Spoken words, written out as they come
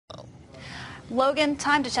Logan,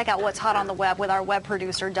 time to check out what's hot on the web with our web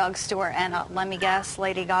producer, Doug Stewart. And let me guess,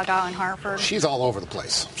 Lady Gaga in Hartford? She's all over the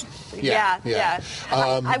place. Yeah.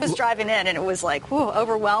 I was driving in, and it was like, whew,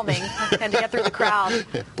 overwhelming. I had to get through the crowd.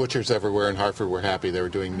 Butchers everywhere in Hartford were happy. They were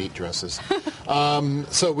doing meat dresses.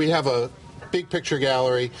 So we have a big picture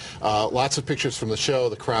gallery, lots of pictures from the show,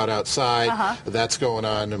 the crowd outside. That's going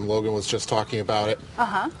on, and Logan was just talking about it.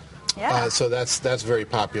 Yeah. So that's very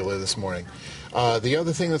popular this morning. The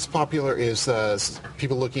other thing that's popular is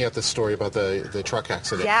people looking at the story about the truck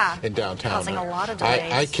accident in downtown. Causing a lot of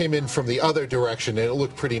delays. I came in from the other direction, and it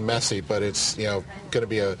looked pretty messy, but it's going to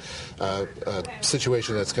be a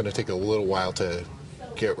situation that's going to take a little while to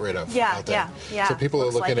get rid of. out there. So people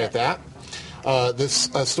are looking at that. This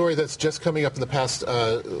story that's just coming up in the past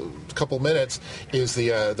couple minutes is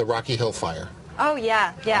the Rocky Hill fire. Oh,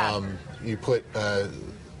 yeah. You put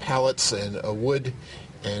pallets and wood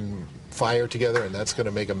and fire together, and that's going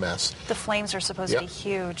to make a mess. The flames are supposed to be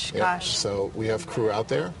huge. Yep. Gosh. So we have crew out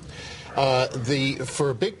there. For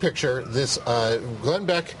a big picture, this Glenn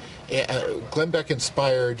Beck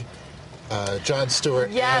inspired Jon Stewart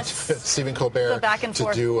and Stephen Colbert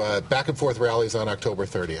to do back and forth rallies on October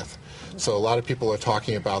 30th. So a lot of people are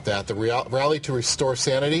talking about that. The rally to restore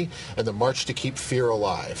sanity and the march to keep fear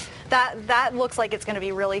alive. That looks like it's going to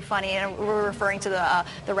be really funny, and we're referring to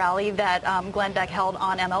the rally that Glenn Beck held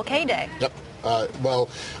on MLK Day. Yep. Well,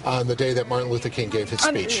 on the day that Martin Luther King gave his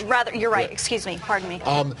speech. You're right. Yeah. Excuse me. Pardon me.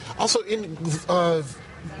 Also, in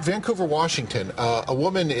Vancouver, Washington, a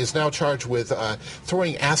woman is now charged with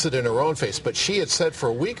throwing acid in her own face, but she had said for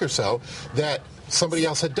a week or so that somebody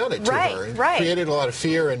else had done it to her. And created a lot of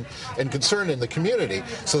fear and concern in the community.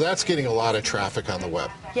 So that's getting a lot of traffic on the web.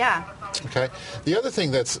 Yeah. Okay. The other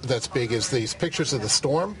thing that's big is these pictures of the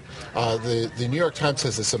storm. The New York Times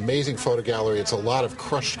has this amazing photo gallery. It's a lot of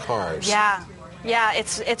crushed cars. Yeah,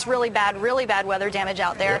 it's really bad weather damage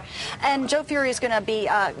out there. Yeah. And Joe Fury is going to be,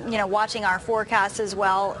 watching our forecast as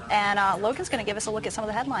well. And Logan's going to give us a look at some of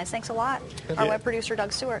the headlines. Thanks a lot. Our web producer,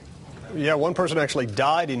 Doug Stewart. Yeah, one person actually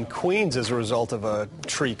died in Queens as a result of a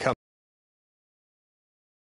tree coming.